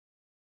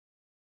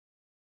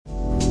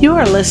You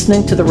are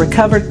listening to The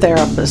Recovered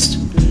Therapist,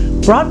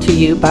 brought to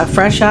you by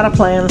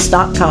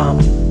FreshOuttaPlans.com.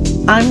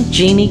 I'm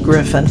Jeannie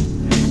Griffin,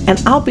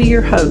 and I'll be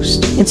your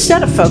host.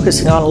 Instead of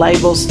focusing on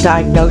labels,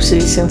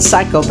 diagnoses, and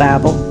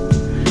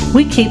psychobabble,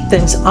 we keep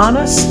things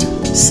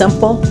honest,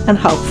 simple, and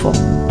hopeful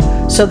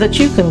so that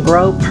you can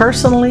grow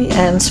personally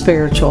and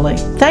spiritually.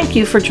 Thank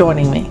you for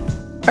joining me.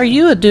 Are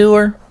you a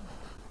doer?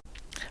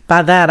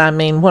 By that, I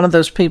mean one of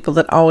those people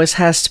that always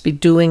has to be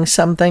doing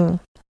something.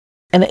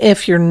 And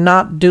if you're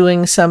not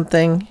doing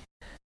something,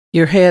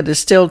 your head is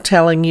still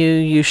telling you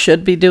you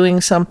should be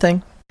doing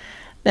something.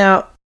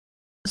 Now,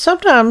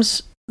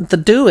 sometimes the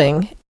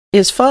doing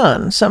is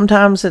fun.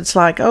 Sometimes it's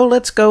like, oh,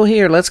 let's go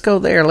here, let's go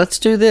there, let's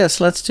do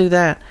this, let's do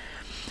that.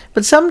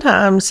 But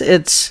sometimes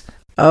it's,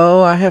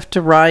 oh, I have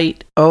to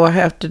write, oh, I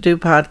have to do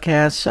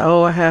podcasts,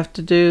 oh, I have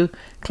to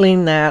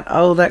clean that,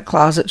 oh, that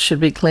closet should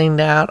be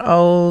cleaned out,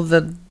 oh,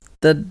 the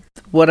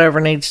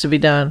whatever needs to be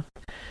done.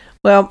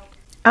 Well,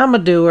 I'm a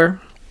doer.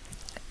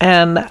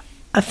 And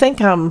I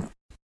think I'm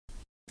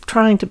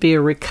trying to be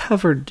a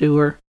recovered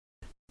doer.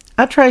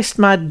 I traced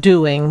my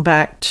doing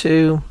back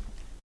to,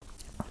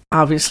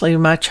 obviously,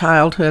 my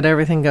childhood.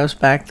 Everything goes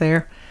back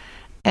there.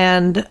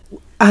 And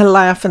I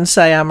laugh and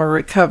say I'm a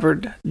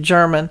recovered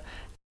German,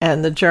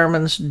 and the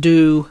Germans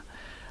do.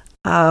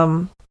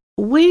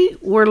 We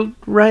were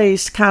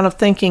raised kind of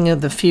thinking of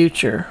the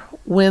future.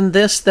 When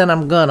this, then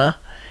I'm gonna.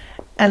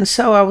 And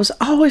so I was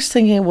always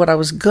thinking what I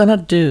was going to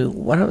do.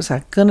 What was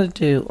I going to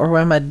do? Or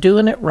am I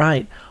doing it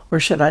right? Or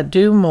should I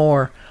do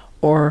more?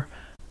 Or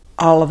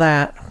all of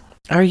that.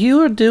 Are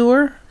you a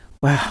doer?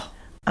 Well,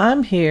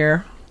 I'm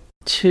here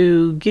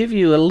to give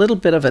you a little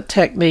bit of a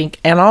technique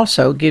and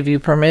also give you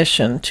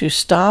permission to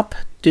stop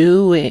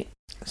doing.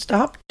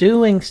 Stop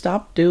doing.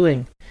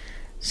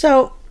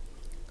 So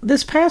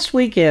this past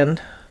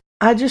weekend,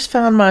 I just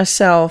found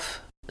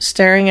myself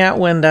staring out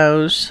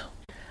windows,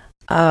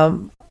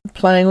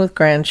 playing with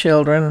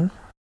grandchildren,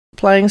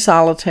 playing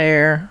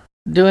solitaire,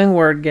 doing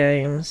word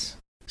games,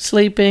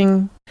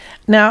 sleeping.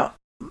 Now,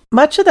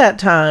 much of that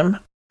time,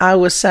 I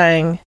was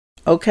saying,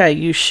 okay,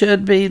 you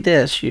should be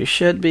this, you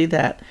should be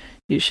that,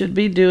 you should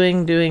be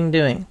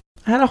doing.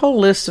 I had a whole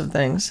list of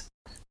things.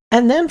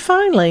 And then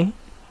finally,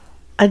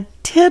 I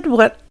did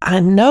what I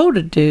know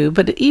to do,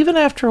 but even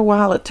after a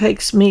while, it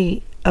takes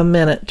me a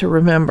minute to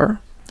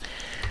remember.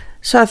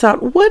 So I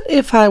thought, what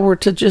if I were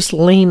to just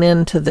lean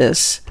into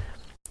this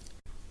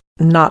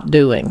not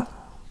doing,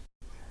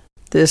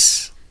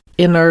 this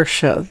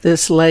inertia,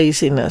 this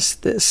laziness,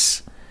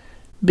 this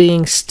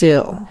being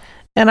still?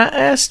 And I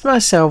asked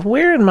myself,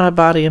 where in my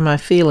body am I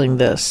feeling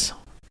this?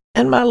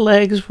 And my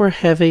legs were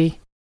heavy.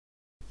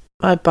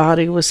 My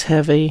body was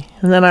heavy.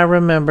 And then I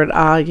remembered,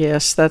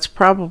 yes, that's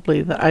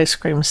probably the ice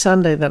cream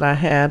sundae that I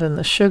had, and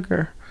the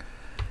sugar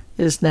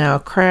is now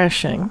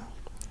crashing.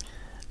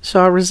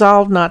 So I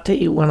resolved not to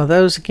eat one of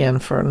those again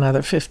for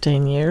another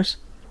 15 years.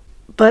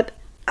 But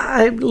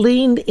I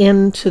leaned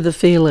into the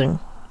feeling.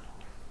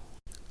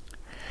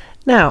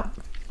 Now,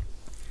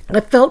 I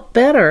felt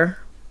better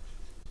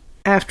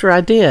after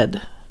I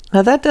did.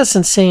 Now, that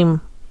doesn't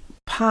seem,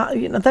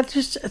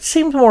 it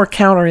seemed more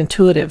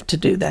counterintuitive to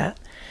do that.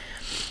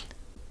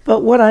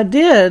 But what I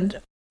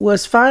did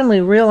was finally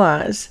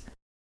realize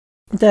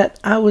that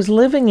I was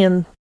living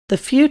in the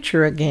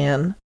future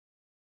again,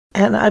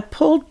 and I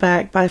pulled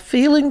back by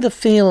feeling the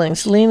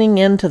feelings, leaning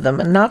into them,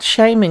 and not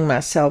shaming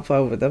myself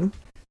over them.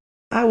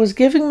 I was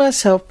giving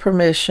myself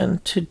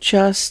permission to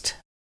just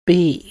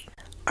be.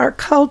 Our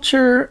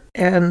culture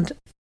and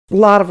a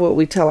lot of what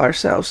we tell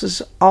ourselves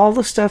is all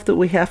the stuff that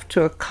we have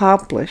to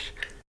accomplish.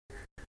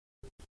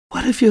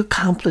 What have you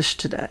accomplished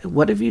today?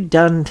 What have you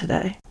done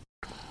today?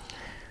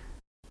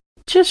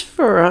 Just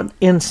for an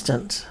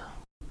instant,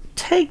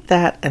 take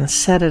that and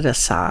set it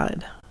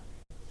aside.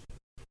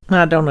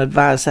 Now, I don't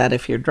advise that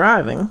if you're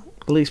driving.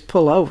 At least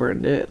pull over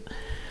and do it.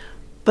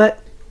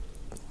 But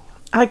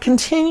I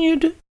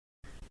continued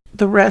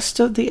the rest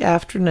of the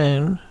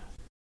afternoon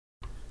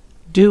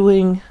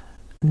doing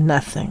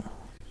nothing.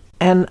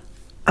 And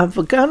I've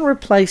begun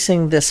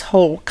replacing this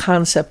whole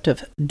concept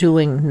of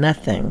doing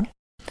nothing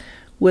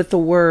with the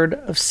word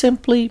of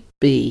simply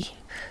be.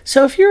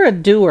 So if you're a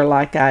doer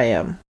like I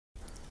am,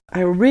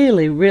 I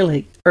really,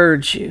 really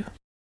urge you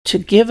to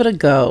give it a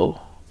go.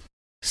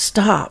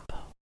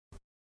 Stop.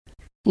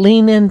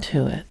 Lean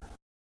into it.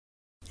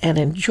 And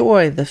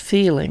enjoy the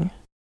feeling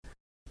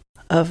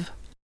of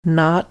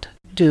not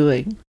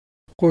doing.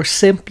 Or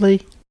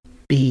simply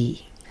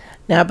be.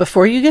 Now,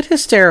 before you get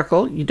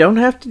hysterical, you don't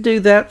have to do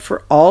that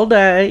for all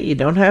day. You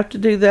don't have to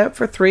do that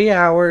for 3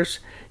 hours.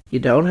 You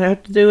don't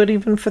have to do it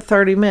even for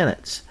 30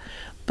 minutes.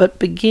 But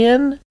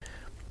begin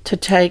to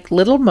take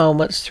little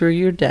moments through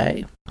your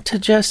day to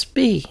just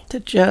be.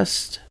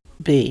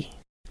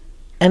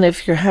 And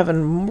if you're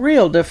having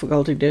real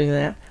difficulty doing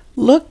that,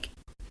 look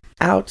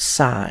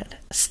outside.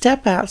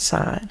 Step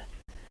outside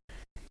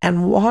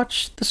and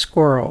watch the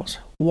squirrels.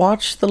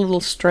 Watch the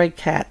little stray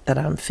cat that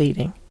I'm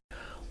feeding.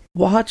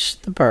 Watch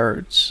the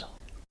birds.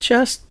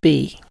 Just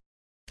be.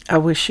 I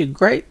wish you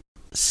great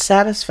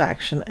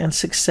satisfaction and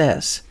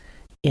success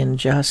in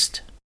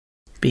just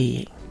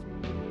being.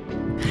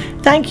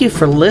 Thank you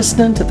for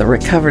listening to The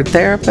Recovered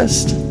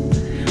Therapist,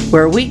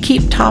 where we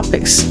keep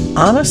topics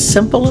honest,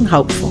 simple, and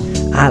hopeful.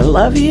 I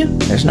love you.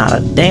 There's not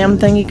a damn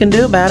thing you can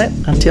do about it.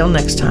 Until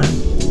next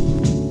time.